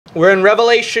We're in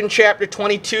Revelation chapter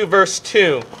 22, verse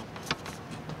 2.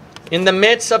 In the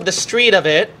midst of the street of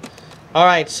it. All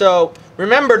right, so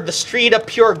remember the street of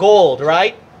pure gold,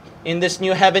 right? In this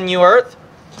new heaven, new earth.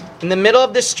 In the middle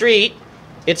of the street,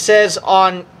 it says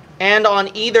on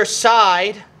either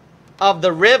side of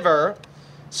the river.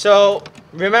 So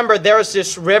remember, there's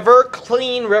this river,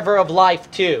 clean river of life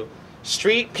too.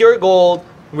 Street, pure gold,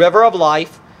 river of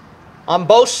life. On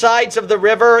both sides of the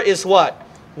river is what?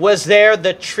 Was there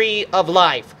the tree of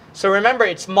life. So remember,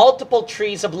 it's multiple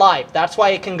trees of life. That's why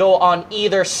it can go on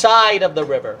either side of the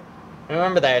river.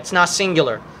 Remember that, it's not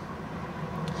singular.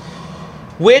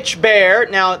 Which bear,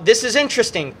 now this is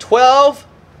interesting, 12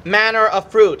 manner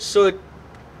of fruits.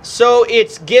 So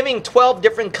it's giving 12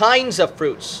 different kinds of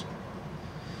fruits.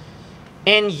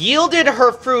 And yielded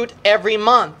her fruit every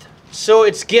month. So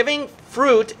it's giving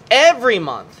fruit every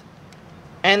month.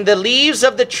 And the leaves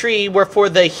of the tree were for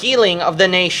the healing of the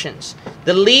nations.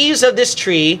 The leaves of this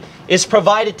tree is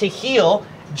provided to heal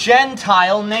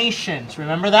Gentile nations.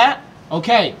 Remember that?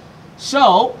 Okay,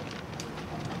 so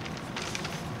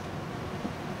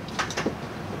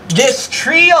this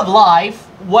tree of life,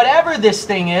 whatever this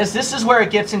thing is, this is where it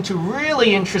gets into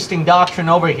really interesting doctrine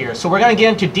over here. So we're going to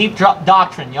get into deep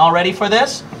doctrine. Y'all ready for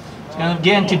this? We're going to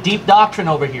get into deep doctrine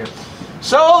over here.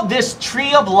 So this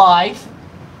tree of life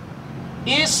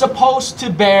is supposed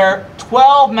to bear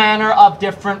 12 manner of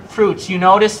different fruits. You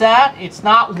notice that? It's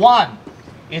not one.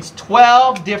 It's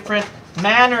 12 different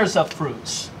manners of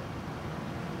fruits.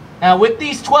 Now with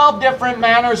these 12 different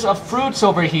manners of fruits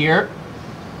over here,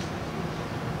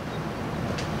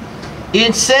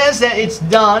 it says that it's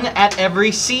done at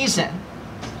every season.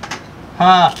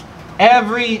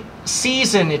 Every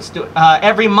season, it's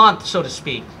every month, so to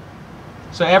speak.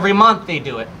 So every month they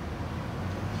do it.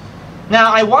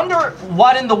 Now, I wonder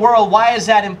what in the world, why is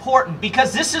that important?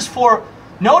 Because this is for,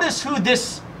 notice who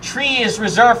this tree is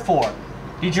reserved for.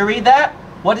 Did you read that?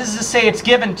 What does it say it's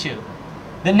given to?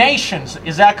 The nations,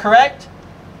 is that correct?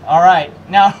 All right.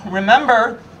 Now,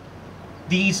 remember,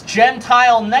 these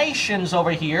Gentile nations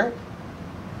over here,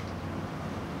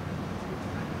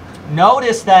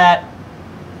 notice that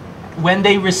when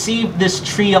they receive this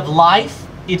tree of life,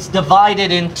 it's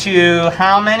divided into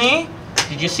how many?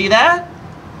 Did you see that?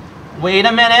 Wait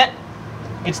a minute.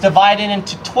 It's divided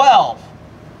into 12.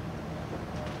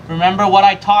 Remember what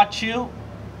I taught you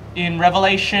in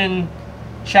Revelation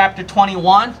chapter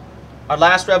 21? Our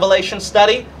last Revelation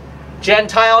study?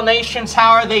 Gentile nations,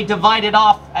 how are they divided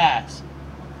off as?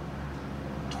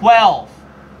 12.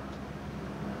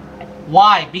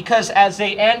 Why? Because as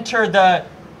they enter the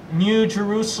New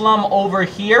Jerusalem over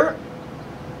here,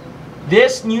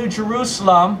 this New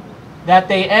Jerusalem that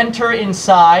they enter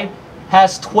inside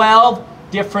has 12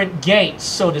 different gates,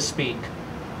 so to speak.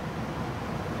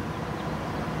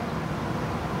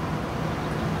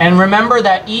 And remember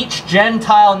that each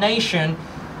Gentile nation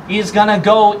is going to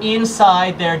go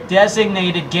inside their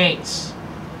designated gates.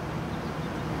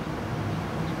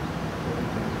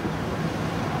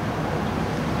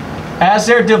 As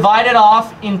they're divided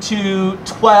off into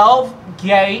 12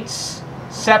 gates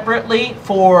separately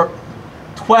for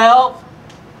 12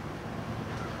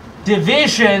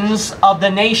 divisions of the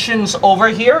nations over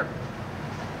here,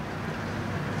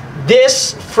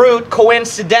 this fruit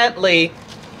coincidentally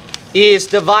is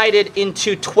divided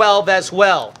into 12 as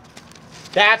well.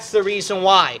 That's the reason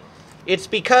why. It's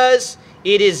because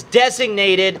it is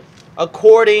designated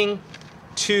according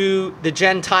to the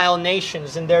Gentile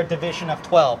nations in their division of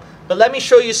 12. But let me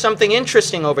show you something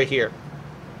interesting over here.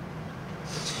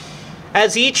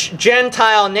 As each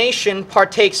Gentile nation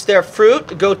partakes their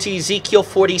fruit, go to Ezekiel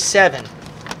 47.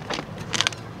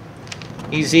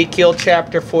 Ezekiel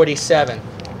chapter 47.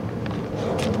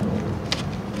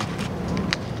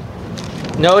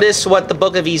 Notice what the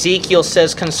book of Ezekiel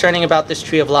says concerning about this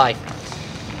tree of life.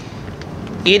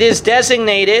 It is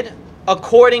designated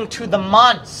according to the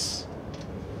months.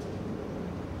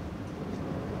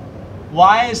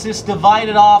 Why is this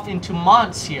divided off into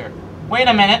months here? Wait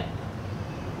a minute.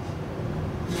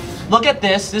 Look at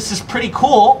this. This is pretty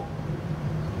cool.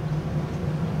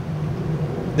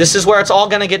 This is where it's all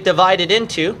going to get divided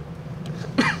into.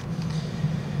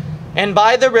 And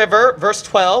by the river, verse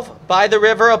 12, by the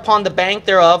river upon the bank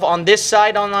thereof, on this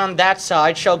side and on that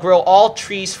side, shall grow all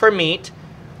trees for meat,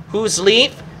 whose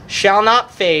leaf shall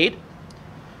not fade,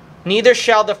 neither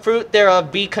shall the fruit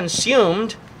thereof be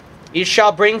consumed. It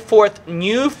shall bring forth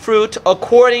new fruit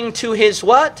according to his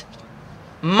what?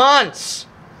 Months.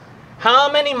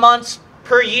 How many months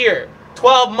per year?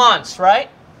 12 months, right?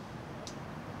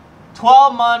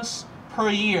 12 months per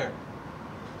year.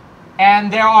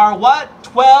 And there are what?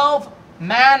 12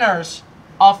 manners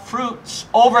of fruits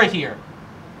over here.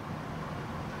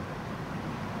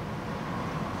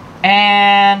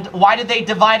 And why did they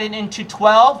divide it into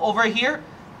 12 over here?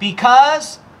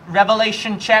 Because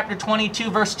Revelation chapter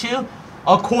 22 verse 2,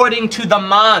 according to the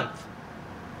month.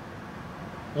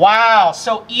 Wow,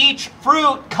 so each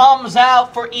fruit comes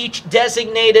out for each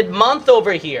designated month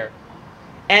over here.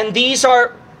 And these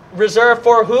are reserved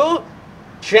for who?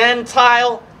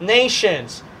 Gentile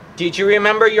nations. Did you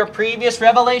remember your previous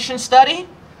Revelation study?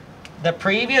 The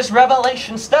previous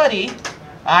Revelation study,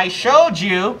 I showed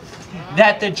you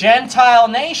that the Gentile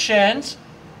nations,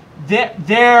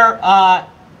 their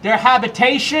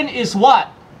habitation is what?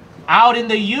 Out in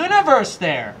the universe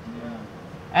there.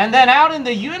 And then out in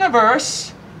the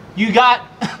universe, you got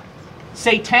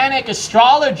satanic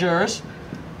astrologers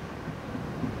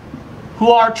who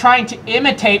are trying to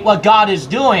imitate what God is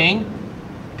doing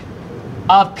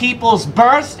of people's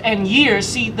births and years.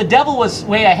 See, the devil was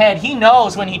way ahead. He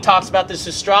knows when he talks about this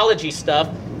astrology stuff.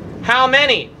 How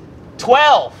many?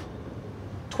 12.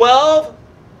 12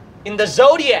 in the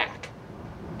zodiac.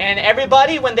 And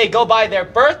everybody, when they go by their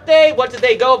birthday, what do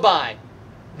they go by?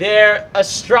 Their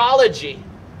astrology.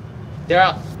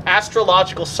 Their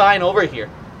astrological sign over here.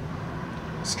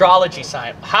 Astrology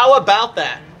sign. How about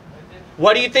that?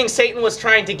 What do you think Satan was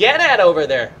trying to get at over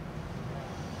there?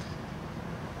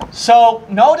 So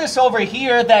notice over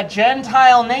here that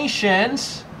Gentile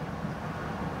nations,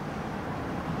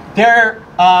 they're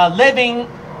living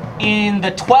in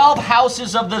the 12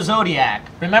 houses of the zodiac.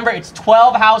 Remember, it's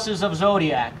 12 houses of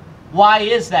zodiac. Why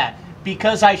is that?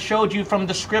 Because I showed you from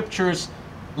the scriptures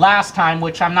last time,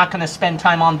 which I'm not going to spend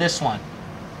time on this one.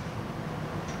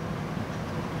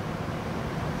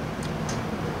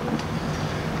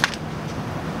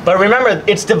 But remember,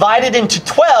 it's divided into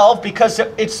 12 because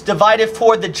it's divided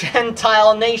for the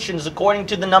Gentile nations according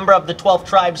to the number of the 12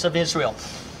 tribes of Israel.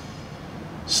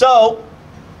 So,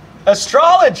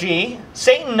 astrology,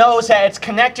 Satan knows that it's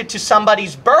connected to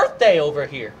somebody's birthday over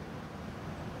here.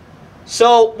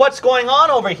 So, what's going on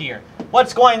over here?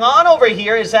 What's going on over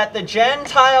here is that the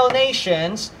Gentile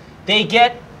nations, they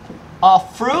get a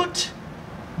fruit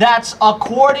that's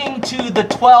according to the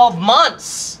 12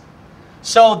 months.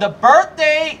 So the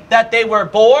birthday that they were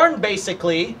born,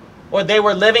 basically, or they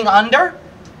were living under,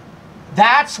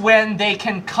 that's when they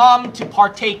can come to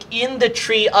partake in the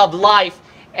tree of life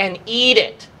and eat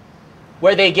it,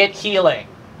 where they get healing.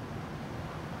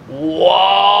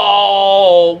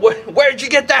 Whoa! Where did you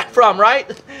get that from,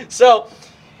 right? So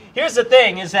here's the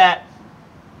thing, is that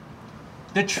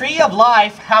the tree of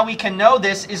life, how we can know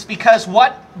this is because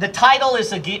what? The title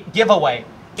is a giveaway.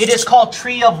 It is called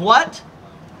tree of what?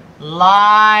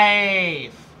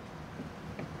 Life.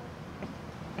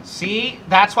 See,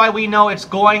 that's why we know it's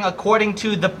going according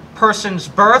to the person's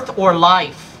birth or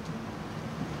life.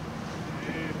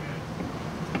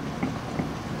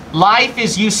 Life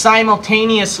is used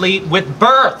simultaneously with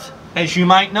birth, as you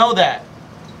might know that.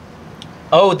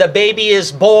 Oh, the baby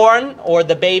is born or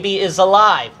the baby is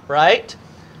alive, right?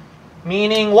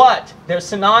 Meaning what?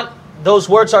 Those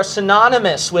words are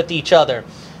synonymous with each other.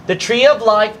 The tree of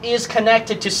life is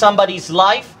connected to somebody's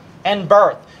life and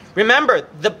birth. Remember,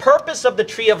 the purpose of the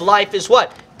tree of life is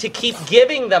what? To keep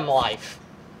giving them life.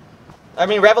 I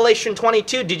mean, Revelation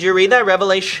 22, did you read that?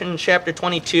 Revelation chapter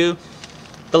 22,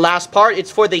 the last part.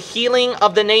 It's for the healing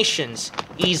of the nations.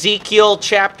 Ezekiel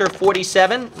chapter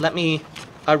 47. Let me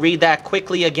read that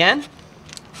quickly again.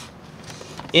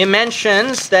 It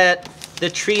mentions that the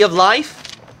tree of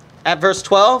life, at verse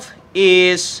 12,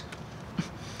 is...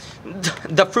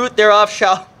 the fruit thereof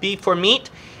shall be for meat,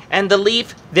 and the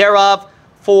leaf thereof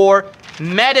for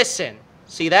medicine.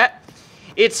 See that?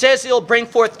 It says it'll bring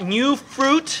forth new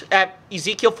fruit at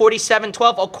Ezekiel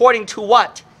 47:12, according to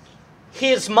what?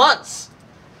 His months.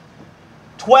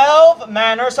 12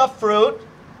 manners of fruit,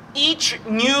 each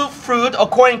new fruit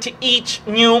according to each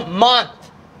new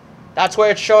month. That's where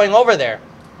it's showing over there.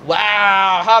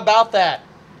 Wow, how about that?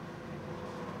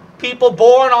 People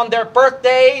born on their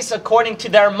birthdays according to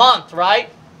their month, right?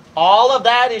 All of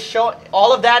that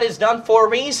is done for a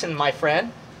reason, my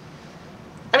friend.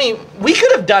 I mean, we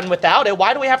could have done without it.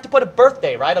 Why do we have to put a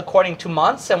birthday, right, according to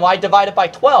months? And why divide it by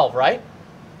 12, right?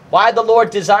 Why did the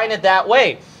Lord design it that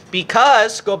way?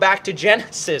 Because, go back to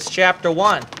Genesis chapter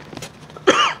 1.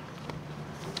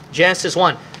 Genesis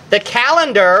 1. The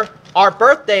calendar, our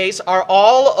birthdays, are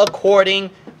all according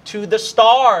to the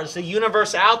stars, the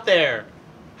universe out there.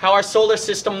 How our solar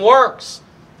system works.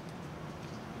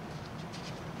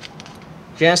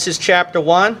 Genesis chapter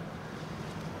 1.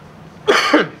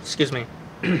 Excuse me.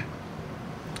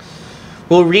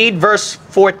 We'll read verse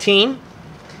 14.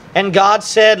 And God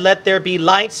said, let there be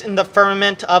lights in the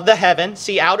firmament of the heaven.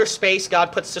 See, outer space,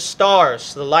 God puts the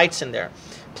stars, the lights in there,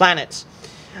 planets.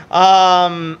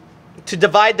 To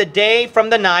divide the day from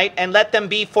the night, and let them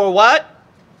be for what?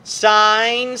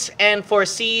 Signs, and for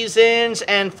seasons,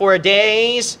 and for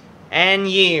days, and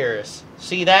years.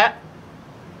 See that?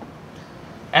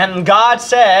 And God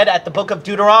said at the book of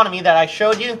Deuteronomy that I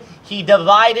showed you, He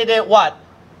divided it what?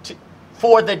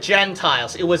 For the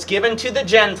Gentiles. It was given to the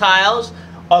Gentiles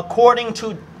according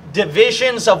to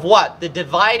divisions of what? The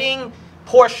dividing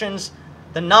portions,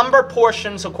 the number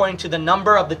portions according to the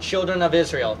number of the children of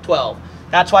Israel, 12.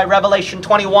 That's why Revelation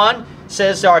 21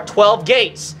 says there are 12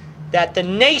 gates that the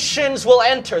nations will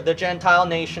enter, the Gentile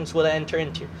nations will enter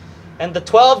into. And the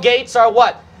 12 gates are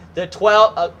what?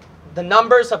 The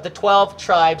numbers of the 12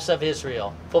 tribes of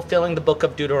Israel, fulfilling the book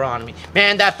of Deuteronomy.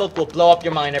 Man, that book will blow up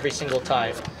your mind every single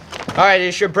time. All right,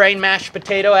 is your brain mashed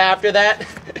potato after that?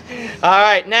 All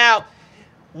right, now,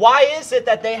 why is it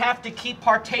that they have to keep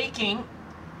partaking?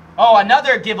 Oh,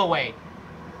 another giveaway.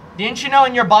 Didn't you know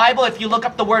in your Bible, if you look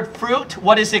up the word fruit,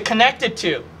 what is it connected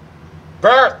to?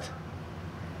 Birth.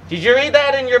 Did you read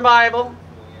that in your Bible?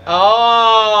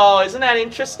 Oh, isn't that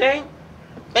interesting?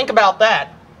 Think about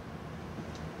that.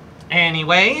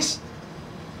 Anyways,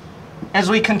 as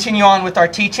we continue on with our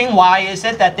teaching, why is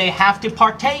it that they have to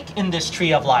partake in this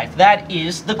tree of life? That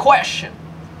is the question.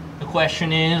 The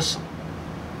question is,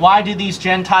 why do these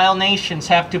Gentile nations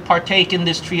have to partake in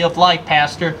this tree of life,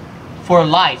 Pastor, for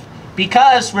life?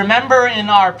 Because remember in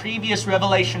our previous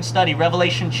Revelation study,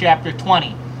 Revelation chapter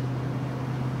 20,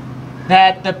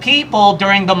 that the people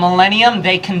during the millennium,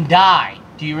 they can die.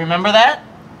 Do you remember that?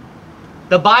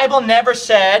 The Bible never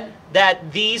said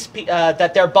that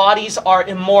that their bodies are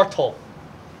immortal.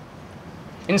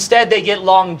 Instead, they get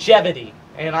longevity.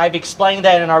 And I've explained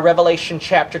that in our Revelation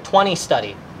chapter 20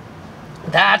 study.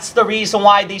 That's the reason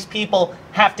why these people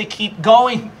have to keep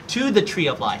going to the tree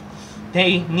of life.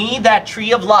 They need that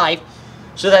tree of life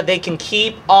so that they can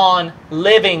keep on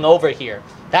living over here.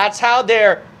 That's how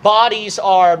their bodies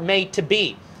are made to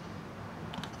be.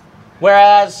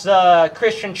 Whereas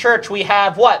Christian church, we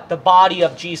have what? The body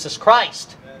of Jesus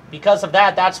Christ. Because of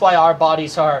that, that's why our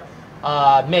bodies are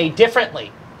made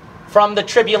differently from the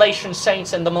tribulation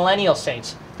saints and the millennial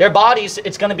saints. Their bodies,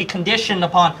 it's going to be conditioned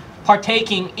upon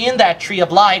partaking in that tree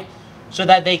of life so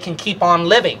that they can keep on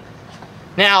living.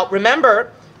 Now,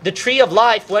 remember, the tree of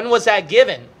life, when was that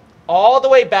given? All the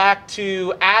way back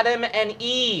to Adam and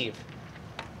Eve.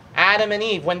 Adam and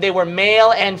Eve, when they were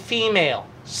male and female.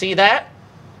 See that?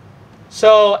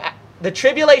 So, the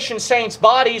tribulation saints'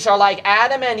 bodies are like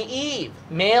Adam and Eve,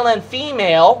 male and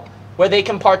female, where they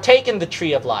can partake in the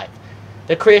tree of life.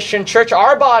 The Christian church,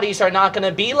 our bodies are not going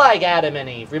to be like Adam and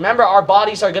Eve. Remember, our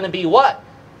bodies are going to be what?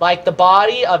 Like the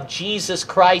body of Jesus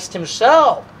Christ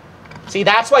Himself. See,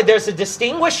 that's why there's a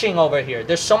distinguishing over here.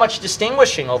 There's so much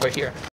distinguishing over here.